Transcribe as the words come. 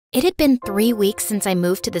It had been 3 weeks since I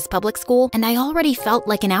moved to this public school, and I already felt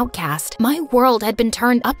like an outcast. My world had been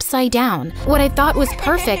turned upside down. What I thought was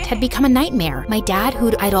perfect had become a nightmare. My dad,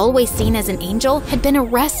 who I'd always seen as an angel, had been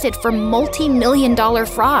arrested for multi-million-dollar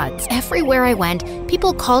frauds. Everywhere I went,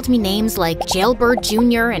 people called me names like Jailbird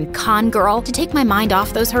Jr. and Con Girl. To take my mind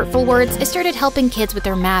off those hurtful words, I started helping kids with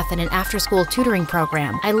their math in an after-school tutoring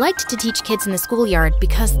program. I liked to teach kids in the schoolyard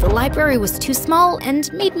because the library was too small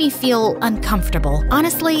and made me feel uncomfortable.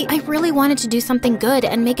 Honestly, I really wanted to do something good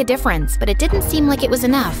and make a difference, but it didn't seem like it was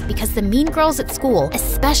enough because the mean girls at school,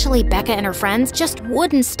 especially Becca and her friends, just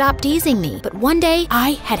wouldn't stop teasing me. But one day,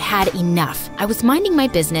 I had had enough. I was minding my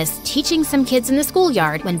business, teaching some kids in the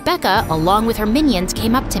schoolyard, when Becca, along with her minions,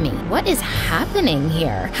 came up to me. What is happening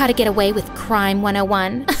here? How to get away with crime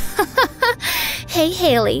 101. Hey,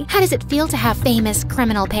 Haley, how does it feel to have famous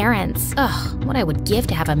criminal parents? Ugh, what I would give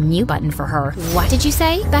to have a mute button for her. What did you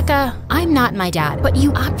say? Becca, I'm not my dad, but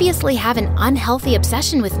you obviously have an unhealthy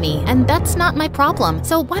obsession with me, and that's not my problem.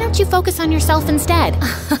 So why don't you focus on yourself instead?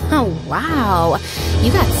 Wow,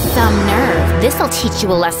 you got some nerve. This'll teach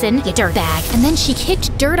you a lesson, you dirtbag. And then she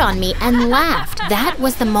kicked dirt on me and laughed. That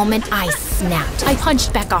was the moment I snapped. I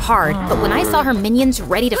punched Becca hard, but when I saw her minions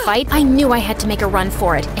ready to fight, I knew I had to make a run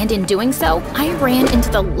for it. And in doing so, I ran into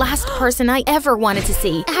the last person I ever wanted to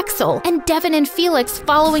see, Axel, and Devin and Felix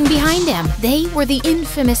following behind him. They were the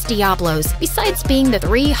infamous Diablos. Besides being the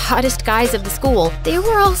 3 hottest guys of the school, they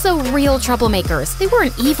were also real troublemakers. They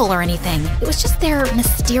weren't evil or anything. It was just their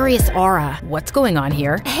mysterious aura. What's going on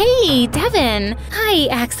here? Hey, Devin. Hi,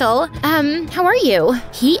 Axel. How are you?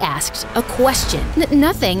 He asked a question.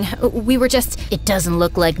 Nothing. We were just, it doesn't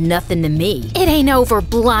look like nothing to me. It ain't over,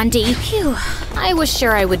 Blondie. Phew. I was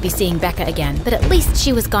sure I would be seeing Becca again, but at least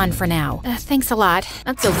she was gone for now. Thanks a lot.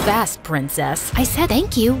 Not so fast, princess. I said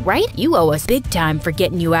thank you, right? You owe us big time for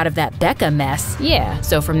getting you out of that Becca mess. Yeah,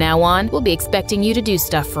 so from now on, we'll be expecting you to do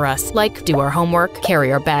stuff for us, like do our homework,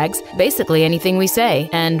 carry our bags, basically anything we say,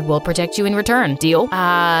 and we'll protect you in return. Deal?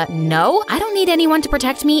 No. I don't need anyone to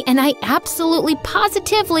protect me, and I absolutely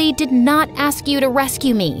positively did not ask you to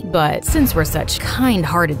rescue me. But since we're such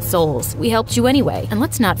kind-hearted souls, we helped you anyway. And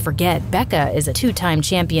let's not forget, Becca is a 2-time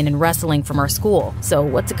champion in wrestling from our school. So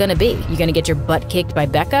what's it gonna be? You gonna get your butt kicked by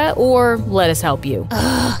Becca, or let us help you?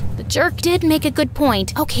 Ugh, the jerk did make a good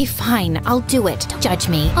point. Okay, fine, I'll do it. Don't judge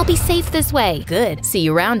me. I'll be safe this way. Good. See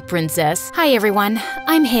you around, princess. Hi, everyone.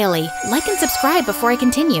 I'm Haley. Like and subscribe before I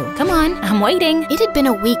continue. Come on, I'm waiting. It had been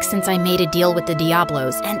a week since I made a deal with the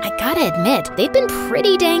Diablos, and I gotta admit, they've been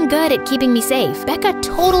pretty dang good at keeping me safe. Becca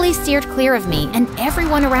totally steered clear of me, and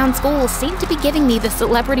everyone around school seemed to be giving me the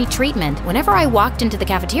celebrity treatment. Whenever I walked into the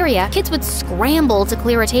cafeteria, kids would scramble to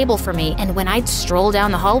clear a table for me, and when I'd stroll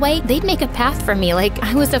down the hallway, they'd make a path for me like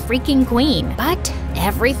I was a freaking queen. But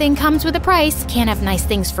everything comes with a price. Can't have nice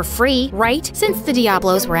things for free, right? Since the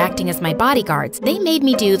Diablos were acting as my bodyguards, they made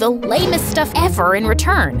me do the lamest stuff ever in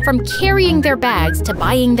return. From carrying their bags to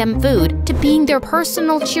buying them food to being their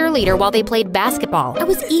personal cheerleader while they played basketball. I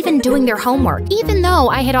was even doing their homework, even though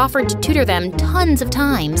I had offered to tutor them tons of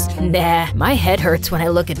times. Nah, my head hurts when I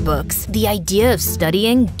look at books. The idea of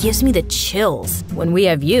studying gives me the chills. When we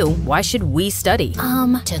have you, why should we study?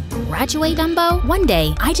 To graduate, Dumbo? One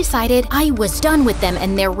day, I decided I was done with them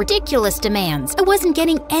and their ridiculous demands. I wasn't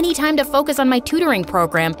getting any time to focus on my tutoring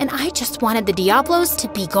program, and I just wanted the Diablos to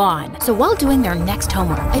be gone. So while doing their next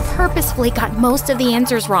homework, I purposefully got most of the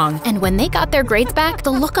answers wrong, and when they got their grades back,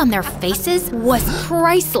 the look on their faces was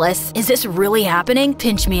priceless. Is this really happening?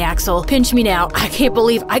 Pinch me, Axel. Pinch me now. I can't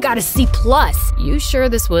believe I got a C+. You sure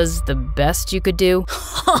this was the best you could do?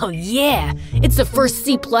 Oh yeah, it's the first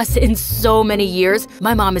C+ in so many years.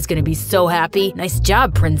 My mom is gonna be so happy. Nice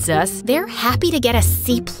job, princess. They're happy to get a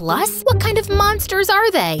C+? What kind of monsters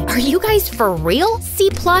are they? Are you guys for real? C+?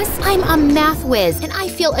 I'm a math whiz, and I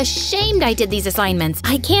feel ashamed I did these assignments.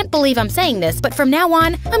 I can't believe I'm saying this, but from now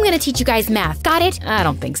on, I'm gonna teach you guys math. Got it? I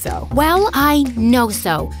don't think so. Well, I know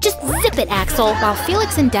so. Just zip it, Axel. While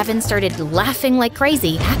Felix and Devin started laughing like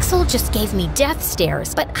crazy, Axel just gave me death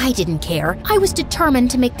stares, but I didn't care. I was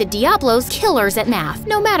determined to make the Diablos killers at math,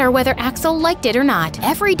 no matter whether Axel liked it or not.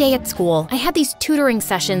 Every day at school, I had these tutoring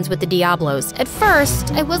sessions with the Diablos. At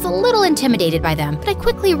first, I was a little intimidated by them, but I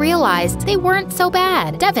quickly realized they weren't so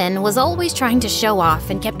bad. Devin was always trying to show off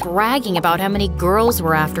and kept bragging about how many girls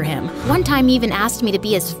were after him. One time he even asked me to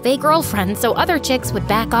be his fake girlfriend so other chicks would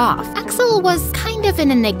back off. Axel was kind kind of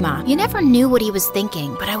an enigma. You never knew what he was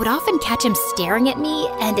thinking, but I would often catch him staring at me,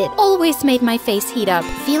 and it always made my face heat up.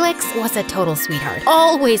 Felix was a total sweetheart,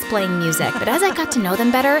 always playing music, but as I got to know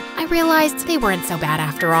them better, I realized they weren't so bad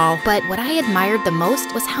after all. But what I admired the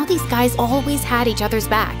most was how these guys always had each other's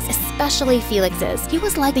backs, especially Felix's. He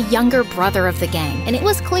was like the younger brother of the gang, and it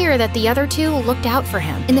was clear that the other two looked out for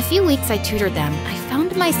him. In the few weeks I tutored them, I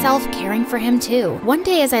found myself caring for him too. One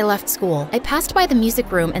day as I left school, I passed by the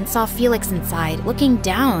music room and saw Felix inside, looking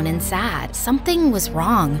down and sad. Something was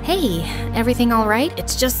wrong. Hey, everything all right?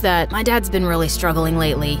 It's just that my dad's been really struggling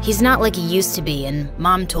lately. He's not like he used to be, and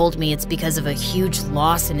Mom told me it's because of a huge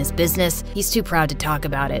loss in his business. He's too proud to talk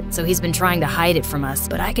about it, so he's been trying to hide it from us,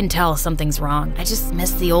 but I can tell something's wrong. I just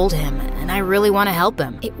miss the old him, and I really want to help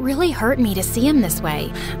him. It really hurt me to see him this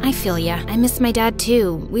way. I feel ya. I miss my dad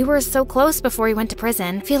too. We were so close before he went to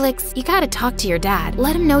prison. Felix, you gotta talk to your dad.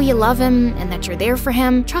 Let him know you love him and that you're there for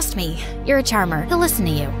him. Trust me, you're a charmer. He'll listen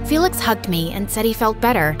to you. Felix hugged me and said he felt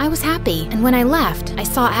better. I was happy, and when I left, I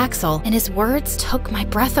saw Axel, and his words took my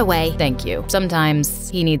breath away. Thank you. Sometimes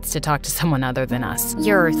he needs to talk to someone other than us.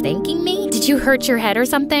 You're thanking me? Did you hurt your head or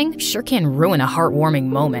something? Sure can ruin a heartwarming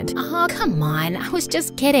moment. Oh, come on. I was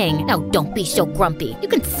just kidding. No, don't be so grumpy. You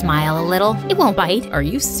can smile a little. It won't bite. Are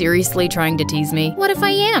you seriously trying to tease me? What if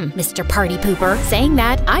I am, Mr. Party Pooper? Saying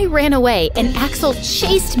that, I ran away, and Axel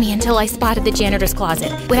chased me until I spotted the janitor's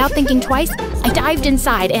closet. Without thinking twice, I dived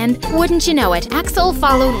inside, and wouldn't you know it, Axel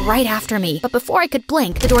followed right after me. But before I could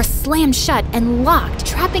blink, the door slammed shut and locked,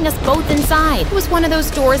 trapping us both inside. It was one of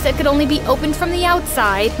those doors that could only be opened from the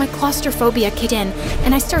outside. My claustrophobia kicked in,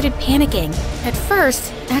 and I started panicking. At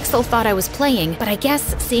first, Axel thought I was playing, but I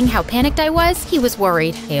guess seeing how panicked I was, he was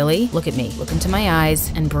worried. Haley, look at me. Look into my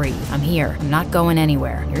eyes and breathe. I'm here. I'm not going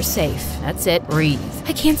anywhere. You're safe. That's it. Breathe.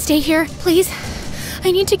 I can't stay here. Please.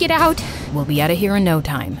 I need to get out. We'll be out of here in no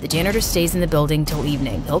time. The janitor stays in the building till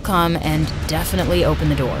evening. He'll come and definitely open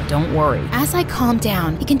the door. Don't worry. As I calmed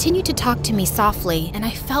down, he continued to talk to me softly, and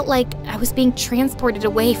I felt like I was being transported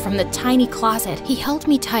away from the tiny closet. He held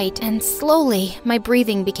me tight, and slowly, my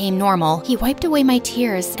breathing became normal. He wiped away my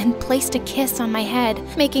tears and placed a kiss on my head,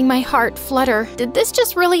 making my heart flutter. Did this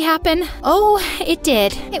just really happen? Oh, it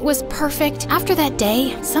did. It was perfect. After that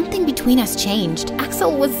day, something between us changed.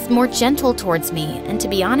 Axel was more gentle towards me, and to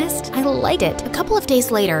be honest, I liked it. A couple of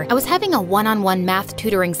days later, I was having a one-on-one math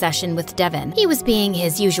tutoring session with Devin. He was being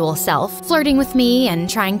his usual self, flirting with me and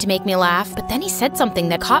trying to make me laugh, but then he said something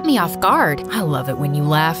that caught me off guard. I love it when you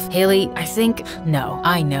laugh. Haley,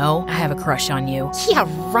 I know, I have a crush on you. Yeah,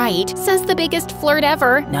 right. Says the biggest flirt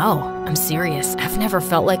ever. No, I'm serious. I've never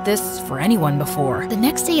felt like this for anyone before. The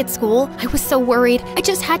next day at school, I was so worried. I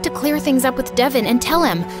just had to clear things up with Devin and tell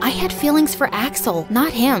him I had feelings for Axel,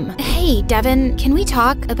 not him. Hey, Devin, can we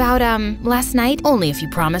talk about, last night? Only if you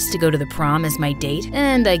promise to go to the prom as my date,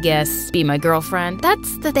 and I guess be my girlfriend.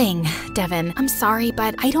 That's the thing, Devin. I'm sorry,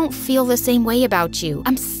 but I don't feel the same way about you.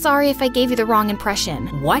 I'm sorry if I gave you the wrong impression.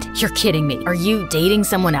 What? You're kidding me. Are you dating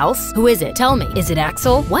someone else? Who is it? Tell me. Is it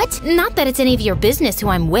Axel? What? Not that it's any of your business who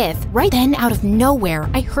I'm with. Right then, out of nowhere,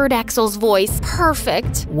 I heard Axel's voice.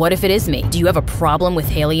 Perfect. What if it is me? Do you have a problem with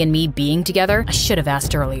Haley and me being together? I should have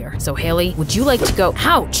asked earlier. So Haley, would you like to go?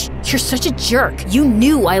 Ouch! You're such a jerk. You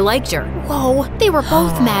knew I liked her. Whoa. They were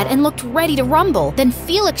both mad and looked ready to rumble. Then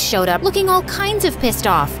Felix showed up, looking all kinds of pissed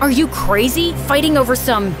off. Are you crazy? Fighting over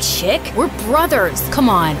some chick? We're brothers. Come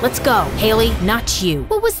on, let's go. Haley, not you.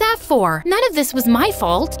 What was that for? None of this was my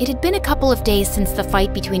fault. It had been a couple of days since the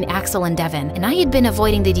fight between Axel and Devin, and I had been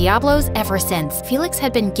avoiding the Diablos ever since. Felix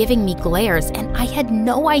had been giving me glares, and I had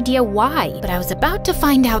no idea why. But I was about to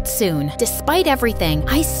find out soon. Despite everything,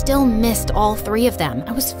 I still missed all three of them.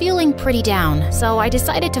 I was feeling pretty down, so I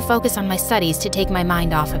decided to focus on my studies to take my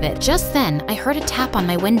mind off of it. Just then, I heard a tap on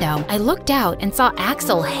my window. I looked out and saw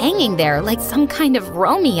Axel hanging there like some kind of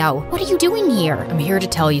Romeo. What are you doing here? I'm here to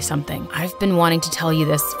tell you something. I've been wanting to tell you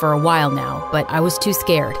this for a while now, but I was too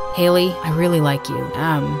scared. Haley, I really like you.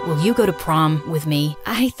 Will you go to prom with me?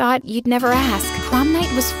 I thought you'd never ask. Prom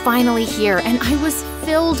night was finally here, and I was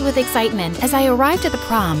filled with excitement. As I arrived at the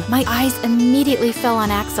prom, my eyes immediately fell on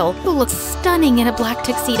Axel, who looked stunning in a black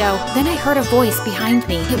tuxedo. Then I heard a voice behind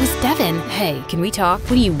me. It was Devin. Hey, can we talk?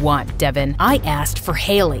 What do you want, Devin? I asked for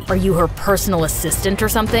Haley. Are you her personal assistant or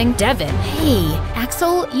something? Devin. Hey,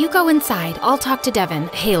 Axel, you go inside. I'll talk to Devin.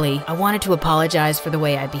 Haley, I wanted to apologize for the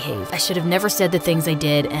way I behaved. I should have never said the things I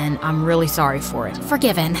did, and I'm really sorry for it.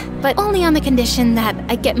 Forgiven, but only on the condition that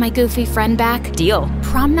I get my goofy friend back. Deal.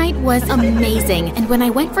 Prom night was amazing, and when I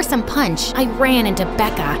went for some punch, I ran into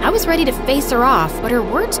Becca. I was ready to face her off, but her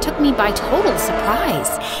words took me by total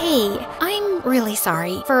surprise. Hey, I'm I'm really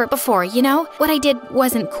sorry for before, you know? What I did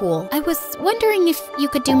wasn't cool. I was wondering if you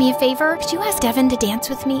could do me a favor. Could you ask Devin to dance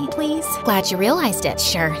with me, please? Glad you realized it.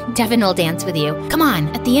 Sure, Devin will dance with you. Come on.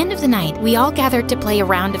 At the end of the night, we all gathered to play a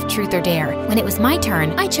round of truth or dare. When it was my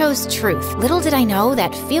turn, I chose truth. Little did I know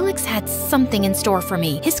that Felix had something in store for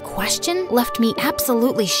me. His question left me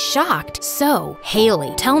absolutely shocked. So,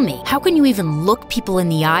 Haley, tell me, how can you even look people in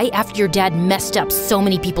the eye after your dad messed up so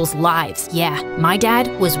many people's lives? Yeah, my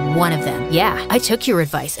dad was one of them. Yeah, I took your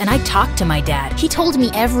advice and I talked to my dad. He told me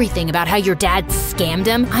everything about how your dad scammed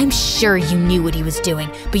him. I'm sure you knew what he was doing,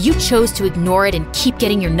 but you chose to ignore it and keep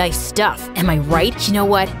getting your nice stuff. Am I right? You know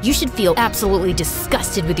what? You should feel absolutely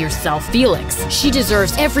disgusted with yourself. Felix, she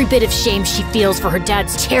deserves every bit of shame she feels for her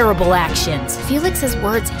dad's terrible actions. Felix's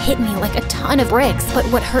words hit me like a ton of bricks, but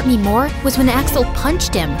what hurt me more was when Axel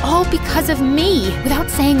punched him, all because of me. Without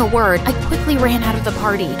saying a word, I quickly ran out of the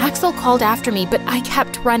party. Axel called after me, but I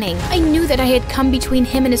kept running. I knew that I had come between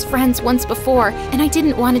him and his friends once before, and I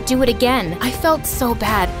didn't want to do it again. I felt so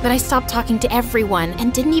bad that I stopped talking to everyone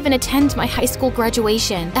and didn't even attend my high school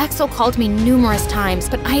graduation. Axel called me numerous times,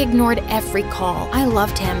 but I ignored every call. I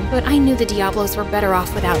loved him, but I knew the Diablos were better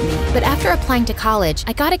off without me. But after applying to college,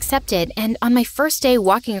 I got accepted, and on my first day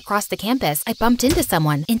walking across the campus, I bumped into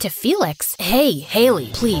someone, into Felix. Hey, Haley,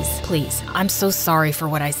 please, I'm so sorry for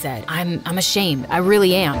what I said. I'm ashamed. I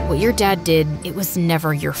really am. What your dad did, it was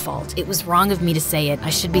never your fault. It was wrong of me to say it. I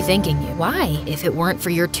should be thanking you. Why? If it weren't for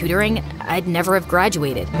your tutoring, I'd never have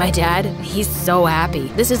graduated. My dad, he's so happy.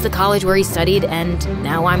 This is the college where he studied, and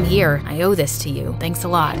now I'm here. I owe this to you. Thanks a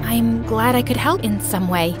lot. I'm glad I could help in some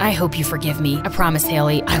way. I hope you forgive me. I promise,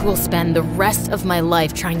 Haley, I will spend the rest of my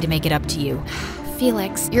life trying to make it up to you.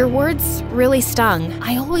 Felix, your words really stung.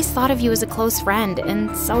 I always thought of you as a close friend,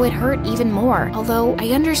 and so it hurt even more. Although I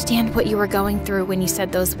understand what you were going through when you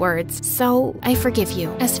said those words, so I forgive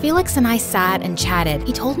you. As Felix and I sat and chatted,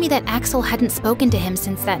 he told me that Axel hadn't spoken to him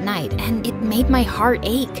since that night, and it made my heart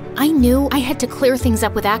ache. I knew I had to clear things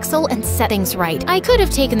up with Axel and set things right. I could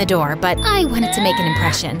have taken the door, but I wanted to make an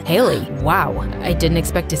impression. Haley, wow, I didn't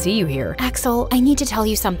expect to see you here. Axel, I need to tell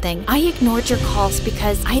you something. I ignored your calls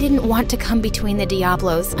because I didn't want to come between the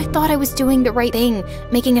Diablos. I thought I was doing the right thing,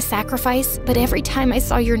 making a sacrifice, but every time I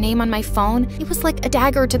saw your name on my phone, it was like a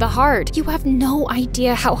dagger to the heart. You have no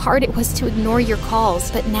idea how hard it was to ignore your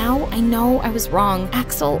calls, but now I know I was wrong.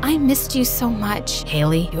 Axel, I missed you so much.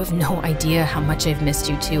 Haley, you have no idea how much I've missed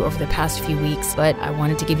you too over the past few weeks, but I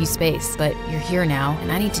wanted to give you space. But you're here now,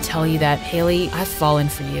 and I need to tell you that, Haley, I've fallen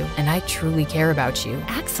for you, and I truly care about you.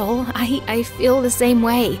 Axel, I feel the same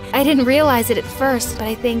way. I didn't realize it at first, but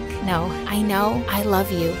I think, no, I know I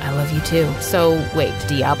love you. I love you too. So, wait,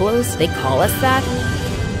 Diablos? They call us that?